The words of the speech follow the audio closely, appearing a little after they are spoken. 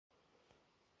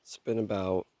It's been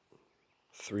about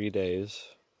 3 days,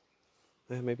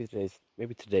 maybe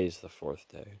today's the 4th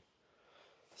day,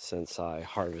 since I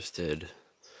harvested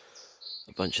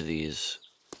a bunch of these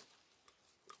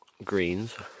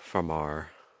greens from our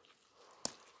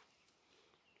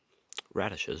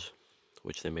radishes,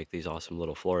 which they make these awesome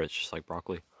little florets just like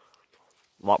broccoli.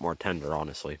 A lot more tender,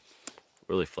 honestly.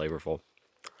 Really flavorful.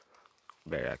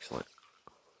 Very excellent.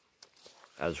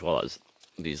 As well as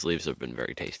these leaves have been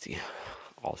very tasty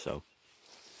also.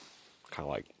 Kind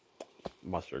of like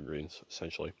mustard greens,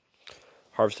 essentially.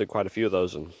 Harvested quite a few of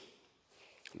those, and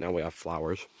now we have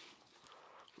flowers.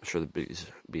 I'm sure the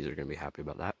bees are going to be happy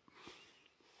about that.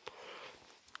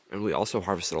 And we also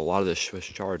harvested a lot of this Swiss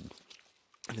chard.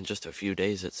 And in just a few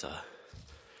days, it's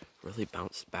really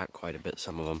bounced back quite a bit,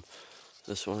 some of them.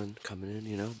 This one coming in,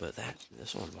 you know, but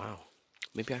this one, wow.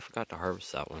 Maybe I forgot to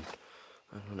harvest that one.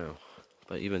 I don't know.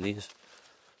 But even these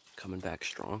coming back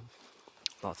strong.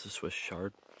 Lots of Swiss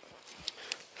chard.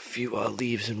 A few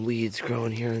leaves and weeds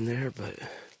growing here and there, but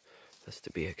that's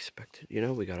to be expected. You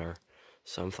know, we got our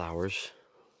sunflowers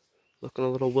looking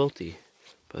a little wilty,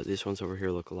 but these ones over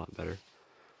here look a lot better.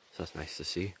 So that's nice to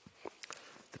see.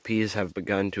 The peas have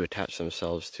begun to attach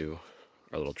themselves to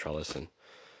our little trellis, and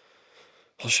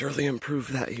I'll surely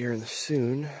improve that here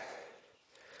soon.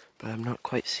 But I'm not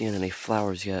quite seeing any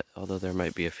flowers yet, although there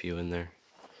might be a few in there.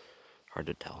 Hard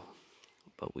to tell,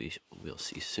 but we'll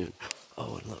see soon.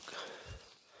 Oh, and look,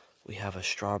 we have a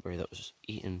strawberry that was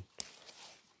eaten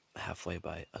halfway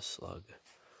by a slug.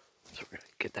 So we're gonna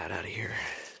get that out of here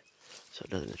so it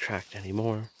doesn't attract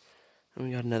anymore. And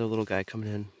we got another little guy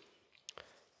coming in,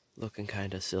 looking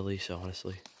kind of silly, so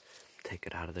honestly, take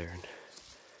it out of there and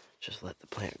just let the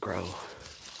plant grow,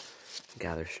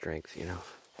 gather strength, you know.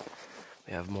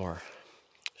 We have more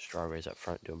strawberries up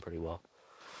front doing pretty well,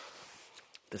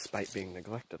 despite being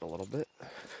neglected a little bit.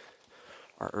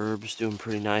 Our herbs doing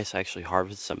pretty nice. I actually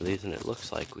harvested some of these, and it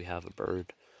looks like we have a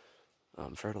bird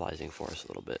fertilizing for us a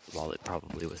little bit, while it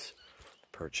probably was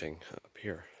perching up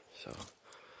here. So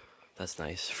that's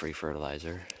nice, free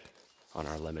fertilizer on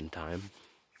our lemon thyme.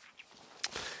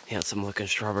 Handsome looking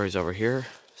strawberries over here,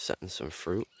 setting some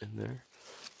fruit in there,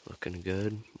 looking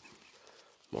good.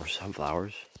 More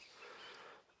sunflowers.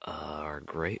 Our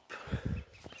grape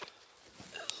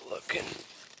is looking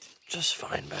just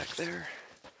fine back there,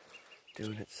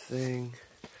 doing its thing.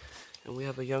 And we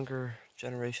have a younger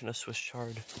generation of Swiss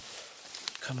chard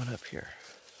coming up here,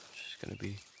 which is going to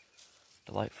be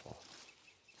delightful.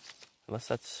 Unless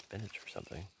that's spinach or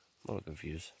something. I'm a little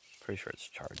confused. Pretty sure it's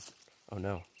chard. Oh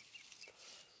no.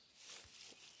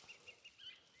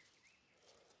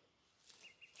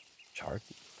 Chard?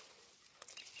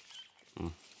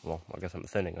 Well, I guess I'm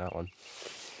thinning that one.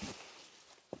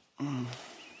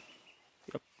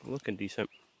 Yep, looking decent.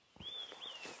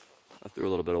 I threw a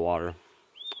little bit of water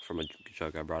from a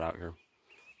jug I brought out here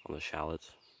on the shallots.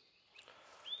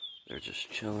 They're just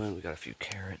chilling. We got a few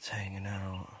carrots hanging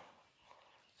out.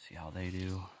 See how they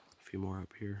do. A few more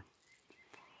up here.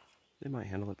 They might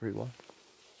handle it pretty well.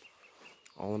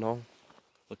 All in all,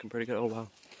 looking pretty good. Oh wow,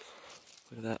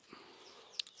 look at that.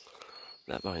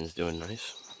 That vine's doing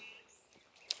nice.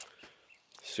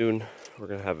 Soon we're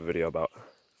gonna have a video about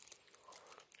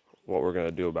what we're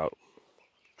gonna do about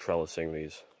trellising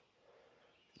these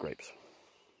grapes,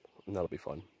 and that'll be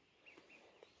fun.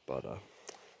 But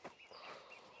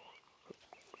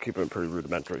keeping it pretty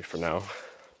rudimentary for now,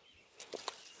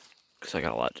 because I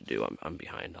got a lot to do. I'm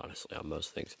behind, honestly, on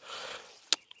most things.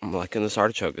 I'm liking this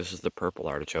artichoke. This is the purple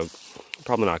artichoke. I'm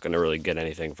probably not going to really get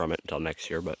anything from it until next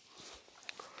year, but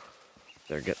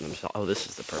they're getting themselves. Oh, this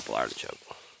is the purple artichoke.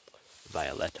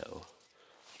 Violetto.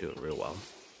 Doing real well.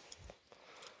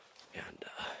 And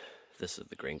this is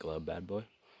the green globe bad boy.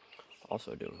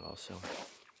 Also doing well. So,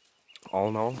 all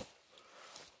in all,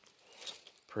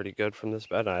 pretty good from this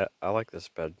bed. I like this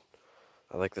bed.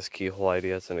 I like this keyhole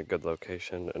idea. It's in a good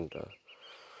location, and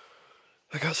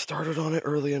I got started on it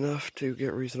early enough to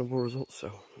get reasonable results,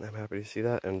 so I'm happy to see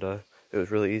that. And it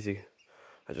was really easy.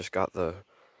 I just got the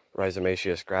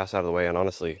rhizomaceous grass out of the way, and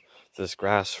honestly, this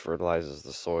grass fertilizes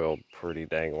the soil pretty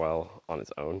dang well on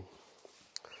its own,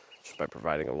 just by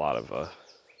providing a lot of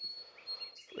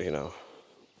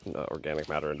organic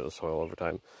matter into the soil over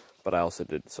time. But I also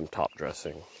did some top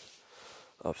dressing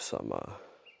of some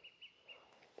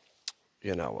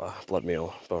blood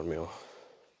meal, bone meal,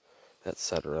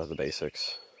 etc. The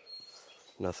basics.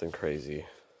 Nothing crazy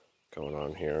going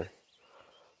on here,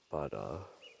 but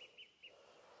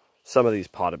some of these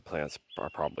potted plants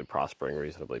are probably prospering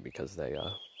reasonably because they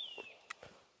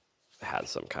had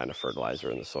some kind of fertilizer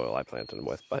in the soil I planted them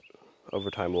with. But over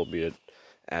time we'll be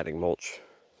adding mulch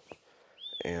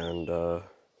and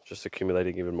just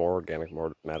accumulating even more organic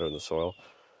matter in the soil,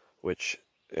 which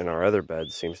in our other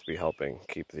beds seems to be helping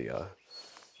keep the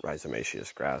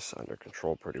rhizomaceous grass under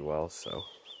control pretty well. So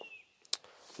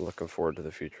I'm looking forward to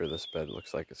the future of this bed. It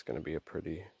looks like it's going to be a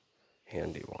pretty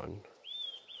handy one.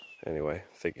 Anyway,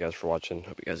 thank you guys for watching.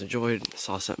 Hope you guys enjoyed,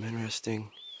 saw something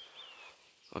interesting.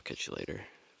 I'll catch you later.